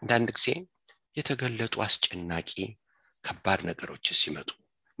አንዳንድ ጊዜ የተገለጡ አስጨናቂ ከባድ ነገሮች ሲመጡ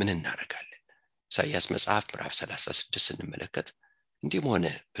ምን እናደርጋለን? ኢሳይያስ መጽሐፍ ምዕራፍ 36 ስንመለከት እንዲህም ሆነ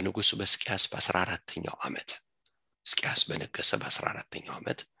በንጉሱ በሕዝቅያስ በ14ኛው ዓመት፣ ሕዝቅያስ በነገሰ በ14ኛው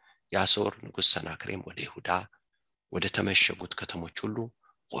ዓመት የአሦር ንጉስ ሰናክሬም ወደ ይሁዳ ወደ ተመሸጉት ከተሞች ሁሉ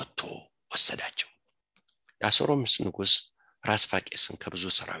ወጥቶ ወሰዳቸው። የአሦርም ንጉስ ራስፋቄስን ከብዙ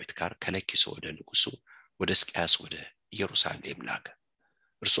ሰራዊት ጋር ከለኪሶ ወደ ንጉሱ ወደ ሕዝቅያስ ወደ ኢየሩሳሌም ላከ።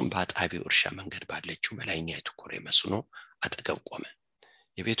 እርሱም በአጣቢው እርሻ መንገድ ባለችው በላይኛይቱ ኮሬ መስኖ አጠገብ ቆመ።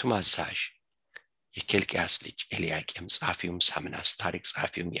 የቤቱም አዛዥ የኬልቅያስ ልጅ ኤልያቄም፣ ጻፊውም ሳምናስ፣ ታሪክ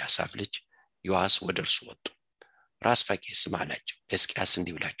ጻፊውም የአሳፍ ልጅ ዮአስ ወደ እርሱ ወጡ። ራስፋቄስም አላቸው ለሕዝቅያስ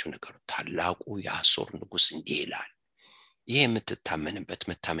እንዲህ ብላችሁ ንገሩት፣ ታላቁ የአሦር ንጉስ እንዲህ ይላል፣ ይህ የምትታመንበት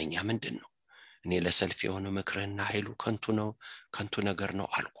መታመኛ ምንድን ነው? እኔ ለሰልፍ የሆነው ምክርህና ኃይሉ ከንቱ ነው፣ ከንቱ ነገር ነው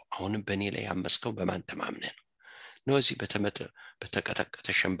አልኩ። አሁንም በእኔ ላይ ያመስከው በማን ተማምነህ ነው? እዚህ በተቀጠቀጠ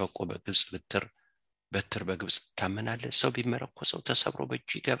ሸምበቆ በግብጽ በትር በግብጽ ትታመናለህ? ሰው ቢመረኮሰው ተሰብሮ በእጁ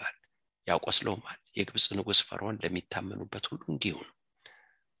ይገባል ያቆስለውማል። የግብጽ ንጉስ ፈርዖን ለሚታመኑበት ሁሉ እንዲሁ ነው።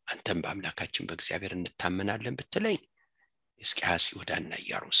 አንተም በአምላካችን በእግዚአብሔር እንታመናለን ብትለኝ ሕዝቅያስ ይሁዳና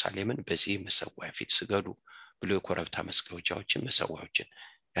ኢየሩሳሌምን በዚህ መሰዊያ ፊት ስገዱ ብሎ የኮረብታ መስገጃዎችን መሰዊያዎችን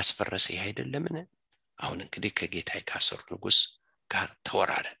ያስፈረሰ ይህ አይደለምን? አሁን እንግዲህ ከጌታዬ ከአሦር ንጉስ ጋር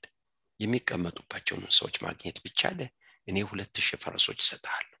ተወራረድ። የሚቀመጡባቸውን ሰዎች ማግኘት ቢቻል እኔ 2000 ፈረሶች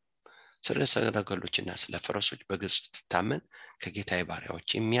እሰጥሃለሁ። ስለ ሰረገሎችና ስለ ፈረሶች በግብጽ ትታመን ከጌታዬ ባሪያዎች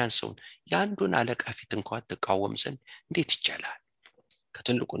የሚያንሰውን የአንዱን አለቃ ፊት እንኳን ተቃወም ዘንድ እንዴት ይቻላል?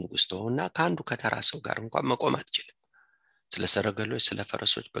 ከትልቁ ንጉስ ተሆና ከአንዱ ከተራ ሰው ጋር እንኳን መቆም አትችልም። ስለ ሰረገሎች ስለ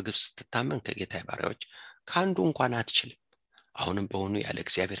ፈረሶች በግብጽ ትታመን ከጌታዬ ባሪያዎች ከአንዱ እንኳን አትችልም። አሁንም በሆኑ ያለ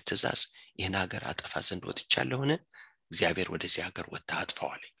እግዚአብሔር ትእዛዝ ይህን ሀገር አጠፋ ዘንድ ወጥቻለሁን? እግዚአብሔር ወደዚህ ሀገር ወጥተህ አጥፋው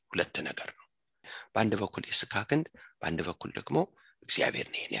አለኝ። ሁለት ነገር ነው። በአንድ በኩል የስጋ ክንድ፣ በአንድ በኩል ደግሞ እግዚአብሔር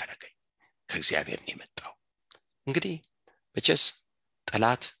ነው ይሄን ያደረገኝ። ከእግዚአብሔር ነው የመጣው። እንግዲህ መቼስ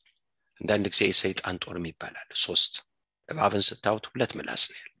ጠላት አንዳንድ ጊዜ የሰይጣን ጦር ይባላል። 3 እባብን ስታዩት 2 ምላስ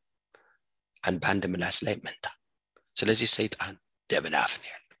ነው ያለው። በአንድ ምላስ ላይ መንታ። ስለዚህ ሰይጣን ደብል አፍ ነው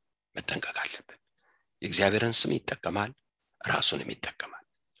ያለው። መጠንቀቅ አለብን። የእግዚአብሔርን ስም ይጠቀማል፣ ራሱንም ይጠቀማል።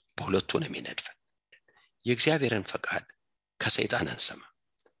 በሁለቱ ነው የሚነድፈን። የእግዚአብሔርን ፈቃድ ከሰይጣን አንሰማ።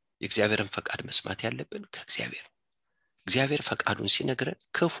 የእግዚአብሔርን ፈቃድ መስማት ያለብን ከእግዚአብሔር። እግዚአብሔር ፈቃዱን ሲነግረን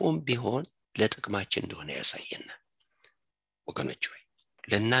ክፉም ቢሆን ለጥቅማችን እንደሆነ ያሳየናል። ወገኖች ሆይ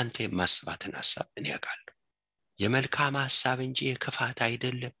ለእናንተ የማስባትን ሐሳብ እኔ ያውቃለሁ፣ የመልካም ሐሳብ እንጂ የክፋት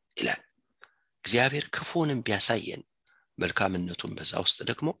አይደለም ይላል። እግዚአብሔር ክፉንም ቢያሳየን መልካምነቱን በዛ ውስጥ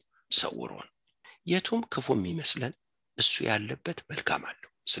ደግሞ ሰውሮን። የቱም ክፉ የሚመስለን እሱ ያለበት መልካም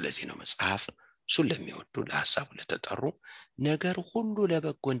አለው። ስለዚህ ነው መጽሐፍ እሱን ለሚወዱ ለሐሳቡ ለተጠሩ ነገር ሁሉ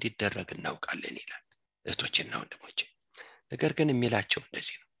ለበጎ እንዲደረግ እናውቃለን ይላል። እህቶችና ወንድሞቼ ነገር ግን የሚላቸው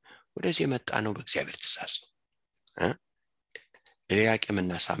እንደዚህ ነው። ወደዚህ የመጣ ነው በእግዚአብሔር ትእዛዝ ነው።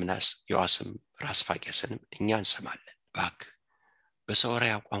 ኤልያቄምና ሳምናስ ዮአስም ራስፋቂስንም እኛ እንሰማለን፣ እባክህ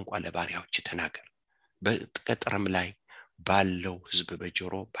በሶርያ ቋንቋ ለባሪያዎች ተናገር፣ በቅጥርም ላይ ባለው ሕዝብ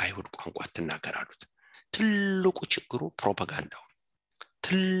በጆሮ በአይሁድ ቋንቋ ተናገር አሉት። ትልቁ ችግሩ ፕሮፓጋንዳው፣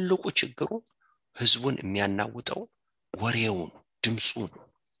 ትልቁ ችግሩ ሕዝቡን የሚያናውጠው ወሬው ነው፣ ድምፁ ነው፣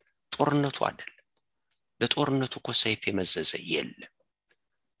 ጦርነቱ አይደለም። ለጦርነቱ እኮ ሰይፍ የመዘዘ የለም፣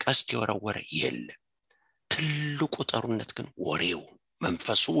 ቀስት የወረወረ የለም። ትልቁ ጦርነት ግን ወሬው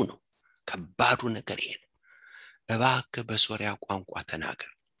መንፈሱ ነው። ከባዱ ነገር ይሄ ነው። እባክህ በሶርያ ቋንቋ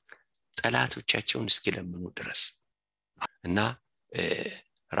ተናገር ጠላቶቻቸውን እስኪለምኑ ድረስ እና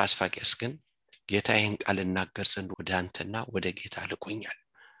ራስፋቂስ ግን ጌታ ይህን ቃል እናገር ዘንድ ወደ አንተና ወደ ጌታ ልኮኛል።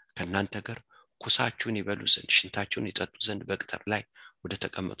 ከእናንተ ጋር ኩሳችሁን ይበሉ ዘንድ ሽንታችሁን ይጠጡ ዘንድ በቅጥር ላይ ወደ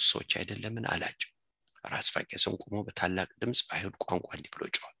ተቀመጡ ሰዎች አይደለምን አላቸው። ራስፋቂስም ቆሞ በታላቅ ድምፅ በአይሁድ ቋንቋ እንዲህ ብሎ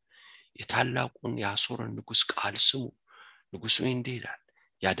ጮኸ፣ የታላቁን የአሦርን ንጉሥ ቃል ስሙ። ንጉሡ እንዲህ ይላል፣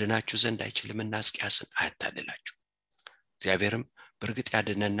 ያድናችሁ ዘንድ አይችልምና ሕዝቅያስን አያታልላችሁ። እግዚአብሔርም በእርግጥ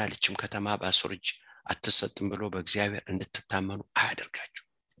ያድነናል፣ ይህችም ከተማ በአሦር እጅ አትሰጥም ብሎ በእግዚአብሔር እንድትታመኑ አያደርጋችሁ።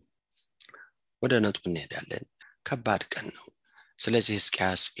 ወደ ነጥቡ እንሄዳለን። ከባድ ቀን ነው። ስለዚህ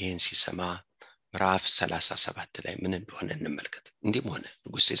ሕዝቅያስ ይህን ሲሰማ ምዕራፍ 37 ላይ ምን እንደሆነ እንመልከት። እንዲህም ሆነ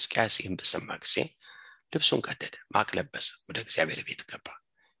ንጉሥ ሕዝቅያስ ይህን በሰማ ጊዜ ልብሱን ቀደደ፣ ማቅ ለበሰ፣ ወደ እግዚአብሔር ቤት ገባ።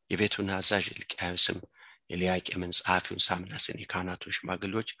 የቤቱን አዛዥ ኤልቅያስም ኤልያቄምን፣ ጸሐፊውን ሳምናስን፣ የካህናቱን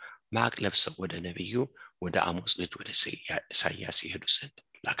ሽማግሌዎች ማቅ ለብሰው ወደ ነቢዩ ወደ አሞጽ ልጅ ወደ ኢሳይያስ ይሄዱ ዘንድ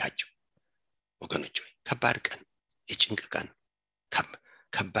ላካቸው። ወገኖች ሆይ ከባድ ቀን፣ የጭንቅ ቀን፣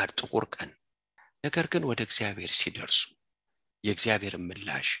 ከባድ ጥቁር ቀን። ነገር ግን ወደ እግዚአብሔር ሲደርሱ የእግዚአብሔር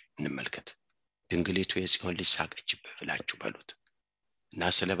ምላሽ እንመልከት። ድንግሊቱ የጽዮን ልጅ ሳቀችብህ ብላችሁ በሉት እና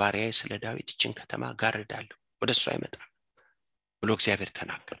ስለ ባሪያዬ ስለ ዳዊት ይህችን ከተማ ጋርዳለሁ፣ ወደ እሷ አይመጣም ብሎ እግዚአብሔር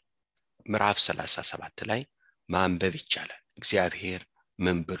ተናገረ። ምዕራፍ 37 ላይ ማንበብ ይቻላል እግዚአብሔር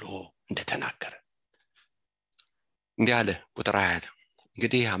ምን ብሎ እንደተናገረ። እንዲህ አለ ቁጥር 20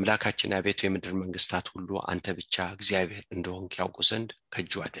 እንግዲህ አምላካችን አቤቱ የምድር መንግስታት ሁሉ አንተ ብቻ እግዚአብሔር እንደሆንክ ያውቁ ዘንድ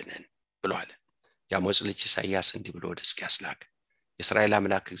ከእጁ አድነን ብሎ አለ። የአሞጽ ልጅ ኢሳይያስ እንዲህ ብሎ ወደ ሕዝቅያስ ላከ። የእስራኤል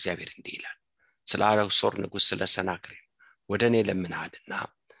አምላክ እግዚአብሔር እንዲህ ይላል፣ ስለ አሦር ንጉሥ ስለ ሰናክሬም ወደ እኔ ለምነሃልና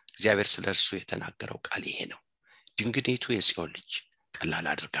እግዚአብሔር ስለ እርሱ የተናገረው ቃል ይሄ ነው። ድንግሊቱ የጽዮን ልጅ ቀላል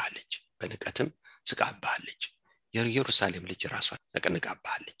አድርጋለች፣ በንቀትም ስቃባለች። የኢየሩሳሌም ልጅ ራሷን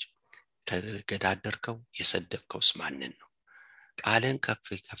ነቅንቃባለች። ተገዳደርከው የሰደብከውስ ማንን ነው? ቃልን ከፍ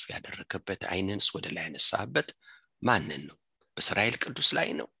ከፍ ያደረከበት ዓይንንስ ወደ ላይ ያነሳበት ማንን ነው? በእስራኤል ቅዱስ ላይ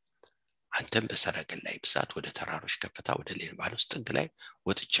ነው። አንተም በሰረገላይ ብዛት ወደ ተራሮች ከፍታ ወደ ሊባኖስ ጥግ ላይ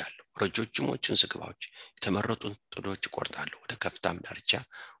ወጥቻለሁ። ረጃጅሞቹን ዝግባዎች የተመረጡን ጥዶች እቆርጣለሁ። ወደ ከፍታም ዳርቻ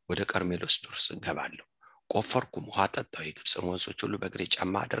ወደ ቀርሜሎስ ድረስ እገባለሁ። ቆፈርኩም፣ ውሃ ጠጣሁ፣ የግብፅ ወንዞች ሁሉ በእግሬ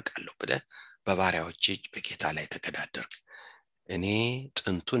ጫማ አደርቃለሁ ብለህ በባሪያዎች እጅ በጌታ ላይ ተገዳደርክ። እኔ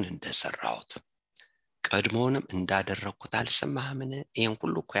ጥንቱን እንደሰራሁት ቀድሞውንም እንዳደረግኩት አልሰማህምን? ይህን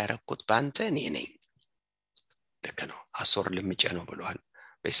ሁሉ እኮ ያደረግኩት በአንተ እኔ ነኝ። ልክ ነው። አሦር ልምጬ ነው ብሏል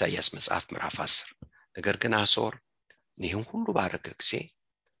በኢሳይያስ መጽሐፍ ምዕራፍ 10። ነገር ግን አሦር ይህን ሁሉ ባረገ ጊዜ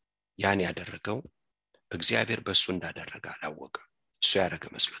ያን ያደረገው እግዚአብሔር በእሱ እንዳደረገ አላወቀም። እሱ ያደረገ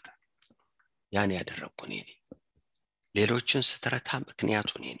መስሎታል። ያን ያደረግኩ እኔ ነኝ። ሌሎችን ስትረታ ምክንያቱ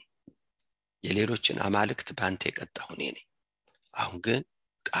እኔ ነኝ። የሌሎችን አማልክት በአንተ የቀጣሁ እኔ ነኝ። አሁን ግን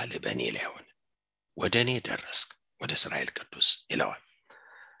ቃል በእኔ ላይ ሆነ፣ ወደ እኔ ደረስክ፣ ወደ እስራኤል ቅዱስ ይለዋል።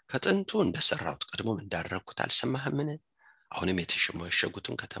 ከጥንቱ እንደሰራሁት ቀድሞም እንዳደረግኩት አልሰማህምን? አሁንም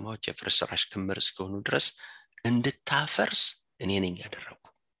የተሸሸጉትን ከተማዎች የፍርስራሽ ክምር እስኪሆኑ ድረስ እንድታፈርስ እኔ ነኝ ያደረኩ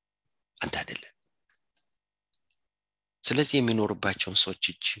አንተ አይደለም። ስለዚህ የሚኖርባቸውን ሰዎች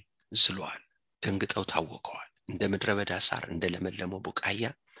እጅ ዝለዋል፣ ደንግጠው ታወከዋል። እንደ ምድረ በዳ ሳር እንደ ለመለመው ቡቃያ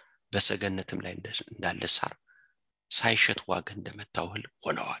በሰገነትም ላይ እንዳለ ሳር ሳይሸት ዋግ እንደመታውል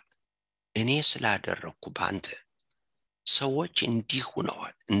ሆነዋል። እኔ ስላደረኩ ባንተ ሰዎች እንዲህ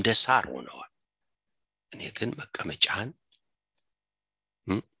ሆነዋል፣ እንደ ሳር ሆነዋል። እኔ ግን መቀመጫን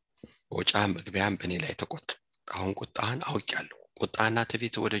ወጫም መግቢያም በእኔ ላይ ተቆጥ አሁን ቁጣህን አውቄያለሁ። ቁጣና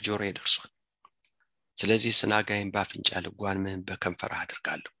ትዕቢት ወደ ጆሮዬ ደርሷል። ስለዚህ ስናጋይን ባፍንጫ ልጓምህን በከንፈር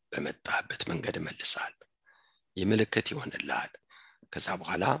አድርጋለሁ፣ በመጣህበት መንገድ መልሳለሁ። የምልክት ይሆንልሃል። ከዛ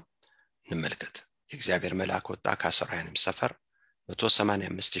በኋላ እንመልከት። የእግዚአብሔር መልአክ ወጣ፣ ከአሦራውያንም ሰፈር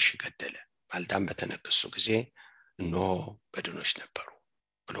 185,000 ገደለ። ማልዳም በተነገሱ ጊዜ እነሆ በድኖች ነበሩ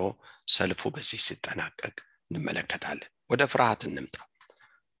ብሎ ሰልፉ በዚህ ሲጠናቀቅ እንመለከታለን። ወደ ፍርሃት እንምጣ።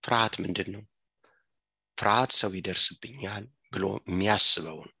 ፍርሃት ምንድን ነው? ፍርሃት ሰው ይደርስብኛል ብሎ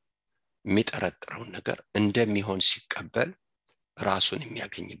የሚያስበውን የሚጠረጥረውን ነገር እንደሚሆን ሲቀበል ራሱን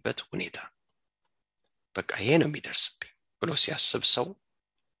የሚያገኝበት ሁኔታ። በቃ ይሄ ነው የሚደርስብኝ ብሎ ሲያስብ ሰው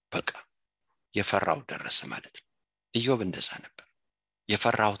በቃ የፈራው ደረሰ ማለት ነው። ኢዮብ እንደዛ ነበር።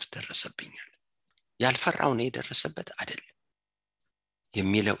 የፈራውት ደረሰብኛል፣ ያልፈራው ነው የደረሰበት አይደለም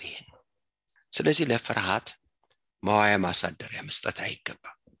የሚለው ይሄን ነው። ስለዚህ ለፍርሃት ማዋያ ማሳደሪያ መስጠት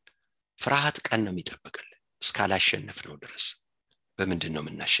አይገባም። ፍርሃት ቀን ነው የሚጠብቅልን እስካላሸነፍነው ድረስ። በምንድን ነው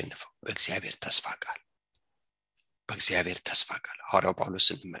የምናሸንፈው? በእግዚአብሔር ተስፋ ቃል። በእግዚአብሔር ተስፋ ቃል ሐዋርያው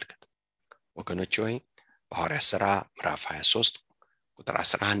ጳውሎስን እንመልከት ወገኖች ሆይ። በሐዋርያት ሥራ ምዕራፍ 23 ቁጥር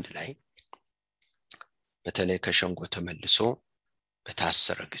 11 ላይ በተለይ ከሸንጎ ተመልሶ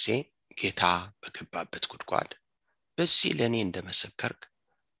በታሰረ ጊዜ ጌታ በገባበት ጉድጓድ በዚህ ለኔ እንደመሰከርክ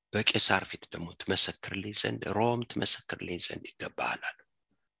በቄሳር ፊት ደግሞ ትመሰክርልኝ ዘንድ ሮም ትመሰክርልኝ ዘንድ ይገባሃል አለ።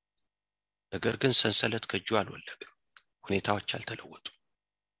 ነገር ግን ሰንሰለት ከእጁ አልወለቀም። ሁኔታዎች አልተለወጡም።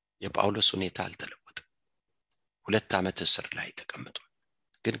 የጳውሎስ ሁኔታ አልተለወጠም። 2 ዓመት እስር ላይ ተቀምጧል።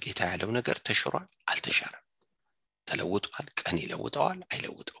 ግን ጌታ ያለው ነገር ተሽሯል አልተሻረም? ተለውጧል። ቀን ይለውጠዋል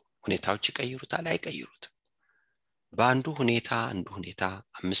አይለውጠው? ሁኔታዎች ይቀይሩታል አይቀይሩትም? በአንዱ ሁኔታ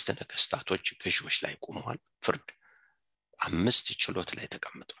 5 ነገስታቶች ገዢዎች ላይ ቆመዋል። ፍርድ 5 ችሎት ላይ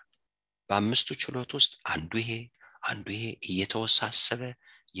ተቀምጧል። በ5ቱ ችሎት ውስጥ አንዱ ይሄ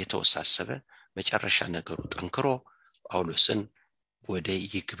እየተወሳሰበ መጨረሻ ነገሩ ጠንክሮ ጳውሎስን ወደ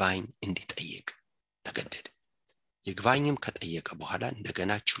ይግባኝ እንዲጠይቅ ተገደደ። ይግባኝም ከጠየቀ በኋላ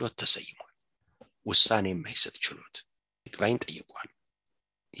እንደገና ችሎት ተሰይሟል። ውሳኔ የማይሰጥ ችሎት ይግባኝ ጠይቋል።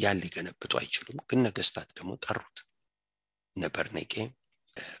 ያን ሊገነብጡ አይችሉም። ግን ነገስታት ደግሞ ጠሩት። በርኒቄ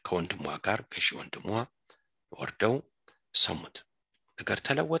ከወንድሟ ጋር ገዢ ወንድሟ ወርደው ሰሙት። ነገር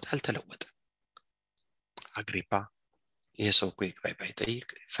ተለወጠ አልተለወጠ? አግሪፓ ይሄ ሰው እኮ ይግባኝ ባይጠይቅ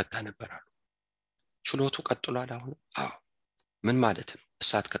ፈታ ነበር አሉ። ችሎቱ ቀጥሏል አሁን? አዎ። ምን ማለት ነው?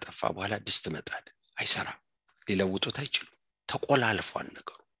 እሳት ከጠፋ በኋላ ድስት መጣድ አይሰራም። ሊለውጡት አይችሉም። ተቆላልፏል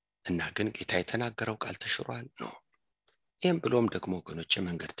ነገሩ እና ግን ጌታ የተናገረው ቃል ተሽሯል ነው። ይህም ብሎም ደግሞ ወገኖች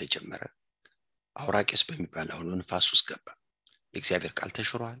መንገድ ተጀመረ። አውራቂስ በሚባል አውሎ ንፋስ ውስጥ ገባ። የእግዚአብሔር ቃል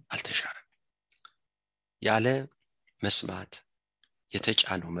ተሽሯል አልተሻረም? ያለ መስማት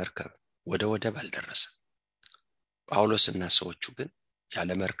የተጫነው መርከብ ወደ ወደብ አልደረሰም። ጳውሎስና ሰዎቹ ግን ያለ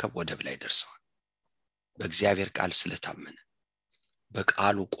መርከብ ወደብ ላይ ደርሰዋል። በእግዚአብሔር ቃል ስለታመነ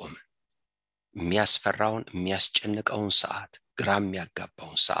በቃሉ ቆመ። የሚያስፈራውን የሚያስጨንቀውን ሰዓት፣ ግራ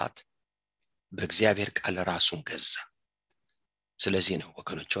የሚያጋባውን ሰዓት በእግዚአብሔር ቃል ራሱን ገዛ። ስለዚህ ነው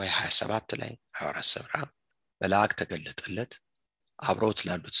ወገኖች 27 ላይ ሐዋርያት ሥራ መልአክ ተገለጠለት። አብረውት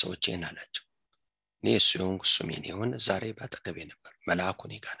ላሉት ሰዎች ይህን አላቸው፣ እኔ እሱ የሆንኩ እሱም የኔ የሆነ ዛሬ ባጠገቤ ነበር፣ መልአኩ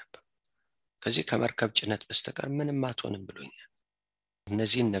እኔ ጋር ነበር። ከዚህ ከመርከብ ጭነት በስተቀር ምንም አትሆንም ብሎኛል።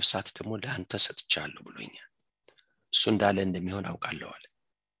 እነዚህን ነፍሳት ደግሞ ለአንተ ሰጥቻለሁ ብሎኛል። እሱ እንዳለ እንደሚሆን አውቃለሁ አለ።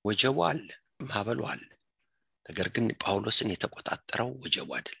 ወጀቡ አለ፣ ማዕበሉ አለ። ነገር ግን ጳውሎስን የተቆጣጠረው ወጀቡ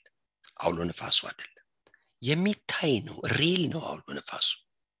አይደለም፣ አውሎ ንፋሱ አይደለም። የሚታይ ነው፣ ሪል ነው። አውሎ ንፋሱ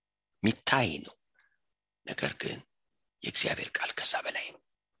የሚታይ ነው። ነገር ግን የእግዚአብሔር ቃል ከዛ በላይ ነው።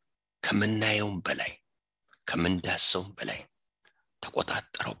 ከምናየውም በላይ ከምንዳሰውም በላይ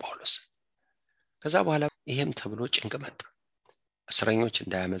ተቆጣጠረው ጳውሎስ። ከዛ በኋላ ይሄም ተብሎ ጭንቅ መጣ። እስረኞች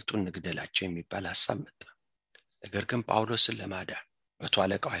እንዳያመልጡ እንግደላቸው የሚባል ሐሳብ መጣ። ነገር ግን ጳውሎስን ለማዳን 100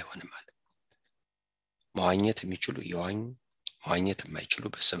 አለቃው አይሆንም አለ። መዋኘት የሚችሉ ይዋኙ፣ መዋኘት የማይችሉ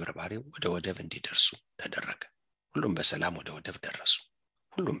በስብርባሪው ወደ ወደብ እንዲደርሱ ተደረገ። ሁሉም በሰላም ወደ ወደብ ደረሱ።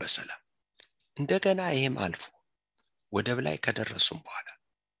 ሁሉም በሰላም። እንደገና ይሄም አልፎ ወደብ ላይ ከደረሱም በኋላ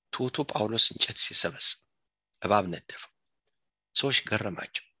ትሁቱ ጳውሎስ እንጨት ሲሰበስብ እባብ ነደፈው። ሰዎች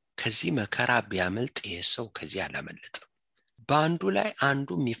ገረማቸው። ከዚህ መከራ ቢያመልጥ ይሄ ሰው ከዚህ አላመለጠም። በአንዱ ላይ አንዱ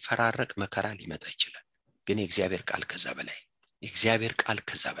የሚፈራረቅ መከራ ሊመጣ ይችላል። ግን የእግዚአብሔር ቃል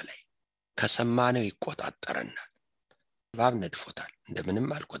ከዛ በላይ ከሰማነው ይቆጣጠረናል። እባብ ነድፎታል፣ እንደምንም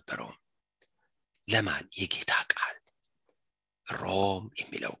አልቆጠረውም። ለማን? የጌታ ቃል ሮም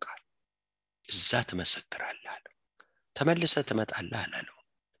የሚለው ቃል። እዛ ትመሰክራለህ አለው። ተመልሰህ ትመጣለህ አላለው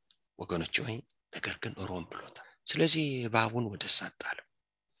ወገኖች ሆይ። ነገር ግን ሮም ብሎታል። ስለዚህ እባቡን ወደ እሳት ጣለው።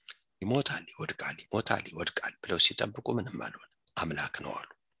 ይሞታል ይወድቃል ብለው ሲጠብቁ ምንም አልሆነ። አምላክ ነው አሉ።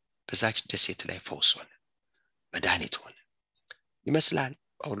 በዛች ደሴት ላይ ፈውስ ሆነ፣ መድኃኒት ሆነ። ይመስላል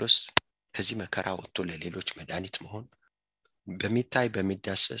ጳውሎስ ከዚህ መከራ ወጥቶ ለሌሎች መድኃኒት መሆን በሚታይ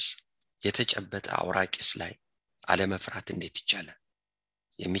በሚዳሰስ የተጨበጠ አውራቂስ ላይ አለመፍራት እንዴት ይቻላል?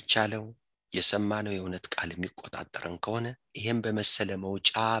 የሚቻለው የሰማነው የእውነት ቃል የሚቆጣጠረን ከሆነ ይሄን በመሰለ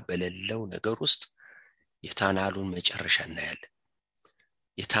መውጫ በሌለው ነገር ውስጥ የታናሉን መጨረሻ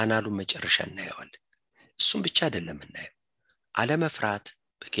እናየዋለን። እሱም ብቻ አይደለም እናየው፣ አለመፍራት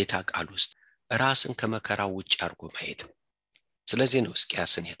በጌታ ቃል ውስጥ ራስን ከመከራው ውጭ አድርጎ ማየት። ስለዚህ ነው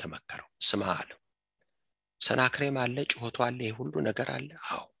ሕዝቅያስን የተመከረው። ስማ አለው፣ ሰናክሬም አለ፣ ጩኸቱ አለ፣ ይሄ ሁሉ ነገር አለ።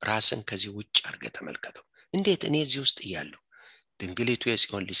 አዎ ራስን ከዚህ ውጭ አድርገህ ተመልከተው። እንዴት? እኔ እዚህ ውስጥ እያለሁ ድንግሊቱ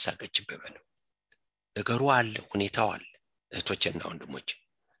የጽዮን ሊሳቀችብህ በለው። ነገሩ አለ፣ ሁኔታው አለ እህቶችና ወንድሞች።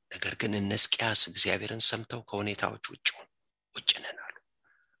 ነገር ግን እነ ሕዝቅያስ እግዚአብሔርን ሰምተው ከሁኔታዎች ውጭ ነን አሉ።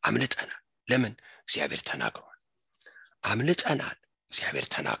 አምልጠናል። ለምን? እግዚአብሔር ተናግሯል። አምልጠናል፣ እግዚአብሔር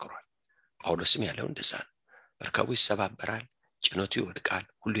ተናግሯል። ጳውሎስም ያለው እንደዛ ነው። መርከቡ ይሰባበራል፣ ጭነቱ ይወድቃል፣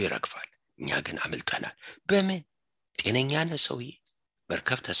 ሁሉ ይረግፋል። እኛ ግን አምልጠናል። በምን? ጤነኛ ነህ ሰውዬ?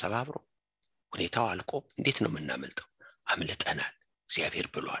 መርከብ ተሰባብሮ ሁኔታው አልቆ እንዴት ነው የምናመልጠው? አምልጠናል። እግዚአብሔር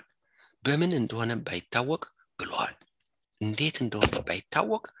ብሏል። በምን እንደሆነ ባይታወቅ ብሏል። እንዴት እንደሆነ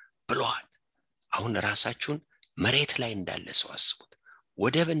ባይታወቅ ብሏል። አሁን ራሳችሁን መሬት ላይ እንዳለ ሰው አስቡት።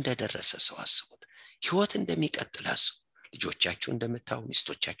 ወደብ እንደደረሰ ሰው አስቡት። ሕይወት እንደሚቀጥል አስቡ። ልጆቻችሁ እንደምታው፣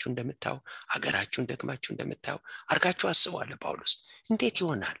 ሚስቶቻችሁ እንደምታው፣ ሀገራችሁን ደግማችሁ እንደምታው አርጋችሁ አስቡ አለ ጳውሎስ። እንዴት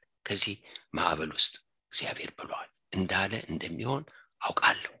ይሆናል? ከዚህ ማዕበል ውስጥ እግዚአብሔር ብሏል። እንዳለ እንደሚሆን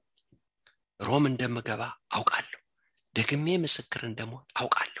አውቃለሁ። ሮም እንደምገባ አውቃለሁ። ደግሜ ምስክር እንደምሆን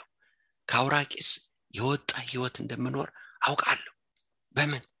አውቃለሁ። ከአውራቂስ የወጣ ሕይወት እንደምኖር አውቃለሁ።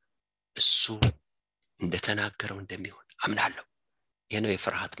 በምን? እሱ እንደተናገረው እንደሚሆን አምናለሁ። ይህ ነው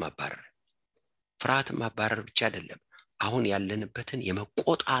የፍርሃት ማባረር። ፍርሃት ማባረር ብቻ አይደለም፣ አሁን ያለንበትን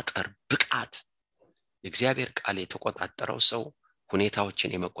የመቆጣጠር ብቃት። የእግዚአብሔር ቃል የተቆጣጠረው ሰው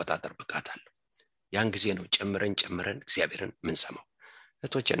ሁኔታዎችን የመቆጣጠር ብቃት አለው። ያን ጊዜ ነው ጨምረን እግዚአብሔርን ምንሰማው።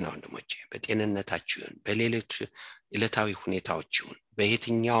 እህቶችና ወንድሞቼ በጤንነታችሁን፣ በሌሎች ዕለታዊ ሁኔታዎችሁን፣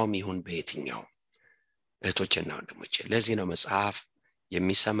 በየትኛውም እህቶችና ወንድሞቼ ለዚህ ነው መጽሐፍ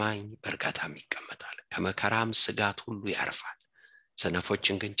የሚሰማኝ በእርጋታም ይቀመጣል፣ ከመከራም ስጋት ሁሉ ያርፋል፣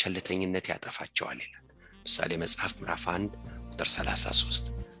 ሰነፎችን ግን ቸልተኝነት ያጠፋቸዋል ይላል። ምሳሌ መጽሐፍ ምዕራፍ 1 ቁጥር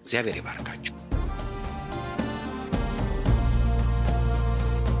 33። እግዚአብሔር ይባርካችሁ።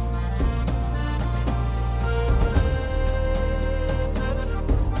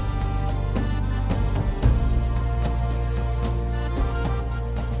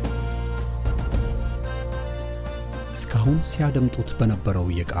 እስካሁን ሲያደምጡት በነበረው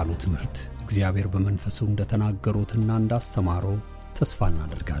የቃሉ ትምህርት እግዚአብሔር በመንፈሱ እንደተናገሩትና እንዳስተማረው ተስፋ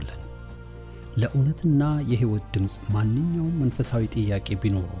እናደርጋለን። ለእውነትና የሕይወት ድምጽ ማንኛውም መንፈሳዊ ጥያቄ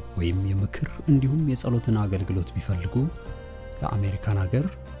ቢኖሩ ወይም የምክር እንዲሁም የጸሎትን አገልግሎት ቢፈልጉ ለአሜሪካን ሀገር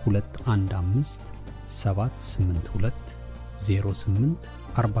 215 782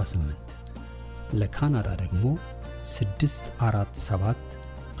 0848 ለካናዳ ደግሞ 647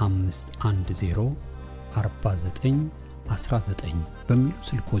 510 4919 በሚሉ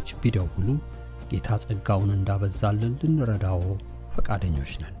ስልኮች ቢደውሉ ጌታ ጸጋውን እንዳበዛልን ልንረዳው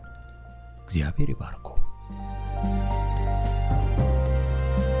ፈቃደኞች ነን። እግዚአብሔር ይባርኮ።